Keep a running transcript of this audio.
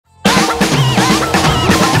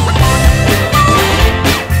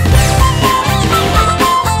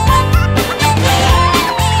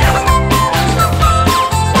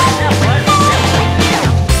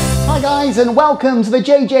guys, and welcome to the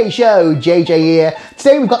JJ Show. JJ here.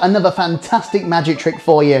 Today we've got another fantastic magic trick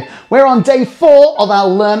for you. We're on day 4 of our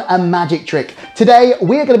Learn a Magic Trick. Today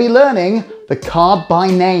we're going to be learning the card by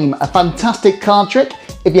name, a fantastic card trick.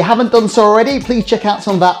 If you haven't done so already, please check out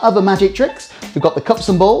some of our other magic tricks. We've got the cups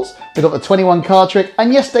and balls, we've got the 21 card trick,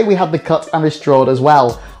 and yesterday we had the cut and restrawed as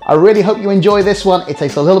well. I really hope you enjoy this one. It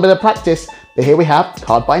takes a little bit of practice, but here we have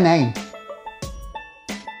card by name.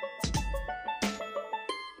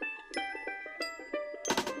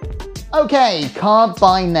 Okay, card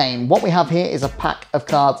by name. What we have here is a pack of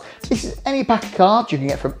cards. This is any pack of cards you can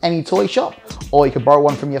get from any toy shop, or you can borrow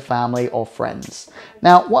one from your family or friends.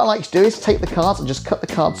 Now, what I like to do is take the cards and just cut the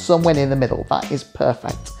cards somewhere in the middle. That is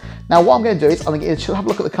perfect. Now, what I'm going to do is I'm going to get you to have a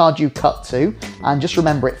look at the card you cut to, and just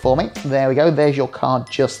remember it for me. There we go. There's your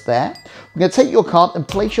card just there. We're going to take your card and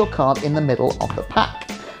place your card in the middle of the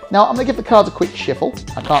pack. Now, I'm going to give the cards a quick shuffle.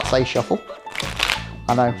 I can't say shuffle.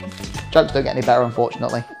 I know. Jokes don't get any better,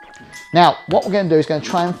 unfortunately. Now, what we're going to do is going to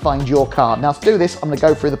try and find your card. Now, to do this, I'm going to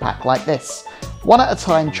go through the pack like this. One at a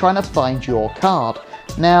time, trying to find your card.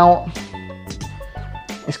 Now,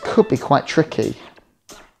 this could be quite tricky.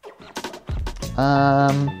 I'll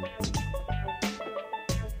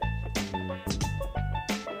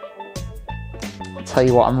tell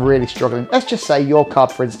you what, I'm really struggling. Let's just say your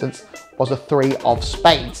card, for instance, was a 3 of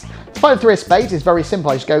spades. To find a 3 of spades is very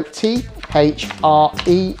simple. I just go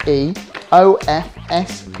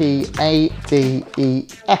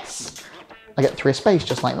T-H-R-E-E-O-F-S-P-A-D-E-S. I get 3 of spades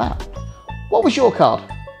just like that. What was your card?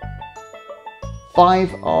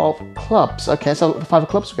 5 of clubs. Okay, so the 5 of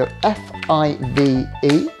clubs, we go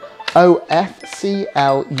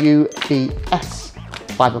F-I-V-E-O-F-C-L-U-B-S.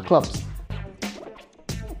 5 of clubs.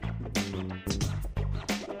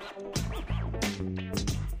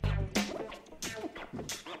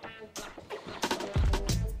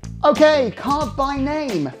 Okay, card by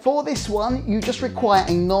name. For this one, you just require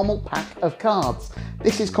a normal pack of cards.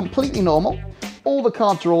 This is completely normal. All the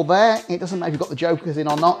cards are all there. It doesn't matter if you've got the jokers in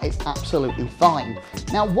or not, it's absolutely fine.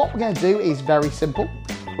 Now, what we're going to do is very simple.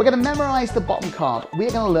 We're going to memorize the bottom card.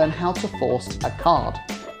 We're going to learn how to force a card.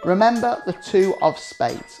 Remember the 2 of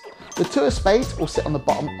spades. The 2 of spades will sit on the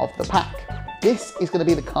bottom of the pack. This is going to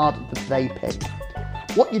be the card that they pick.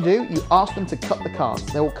 What you do, you ask them to cut the cards.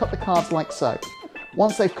 They will cut the cards like so.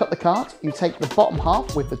 Once they've cut the card, you take the bottom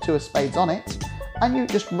half with the 2 of spades on it, and you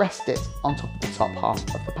just rest it on top of the top half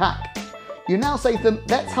of the pack. You now say to them,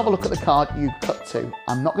 let's have a look at the card you cut to.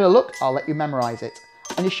 I'm not going to look, I'll let you memorize it.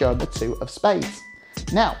 And you show them the 2 of spades.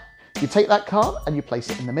 Now, you take that card and you place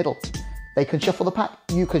it in the middle. They can shuffle the pack,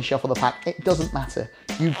 you can shuffle the pack, it doesn't matter.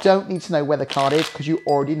 You don't need to know where the card is because you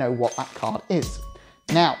already know what that card is.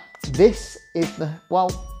 Now, this is the, well,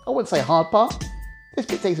 I wouldn't say hard part. This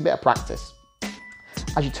bit takes a bit of practice.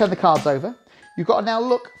 As you turn the cards over, you've got to now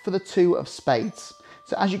look for the 2 of spades.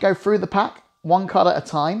 So as you go through the pack, one card at a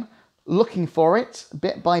time, looking for it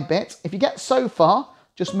bit by bit. If you get so far,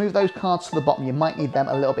 just move those cards to the bottom. You might need them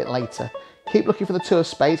a little bit later. Keep looking for the 2 of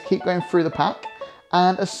spades, keep going through the pack.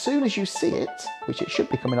 And as soon as you see it, which it should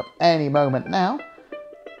be coming up any moment now,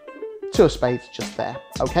 2 of spades just there.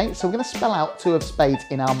 Okay, so we're going to spell out 2 of spades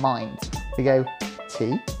in our mind. We go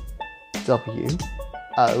T, W,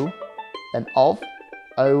 O, then of,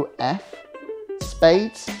 O-F,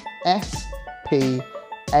 spades, S-P-A-D-E-S.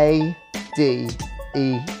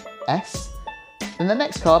 Then the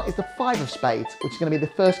next card is the 5 of spades, which is going to be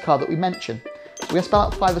the first card that we mention. So we're going to spell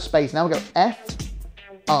out 5 of spades. Now we go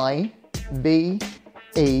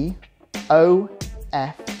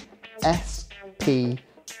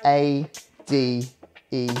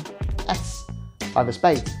 5 of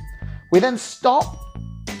spades. We then stop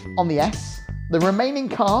on the S. The remaining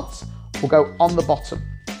cards will go on the bottom.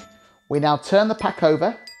 We now turn the pack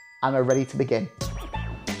over and are ready to begin.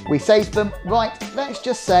 We say to them, right, let's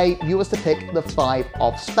just say you was to pick the 5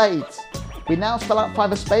 of spades. We now spell out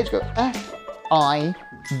 5 of spades, go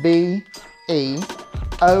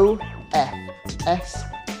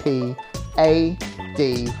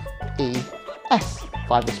F-I-V-E-O-F-S-P-A-D-E-S.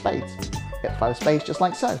 5 of spades. Get 5 of spades just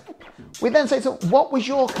like so. We then say to them, what was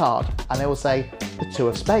your card? And they will say, the 2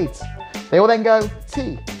 of spades. They will then go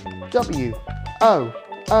T, W, O,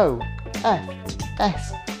 O, F,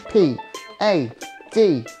 S, P, A,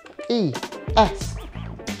 D, E, S.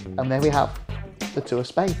 And there we have the 2 of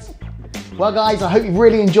spades. Well guys, I hope you've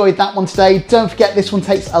really enjoyed that one today. Don't forget this one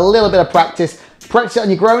takes a little bit of practice. Practice it on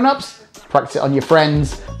your grown-ups, practice it on your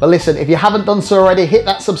friends. But listen, if you haven't done so already, hit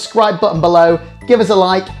that subscribe button below, give us a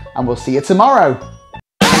like, and we'll see you tomorrow.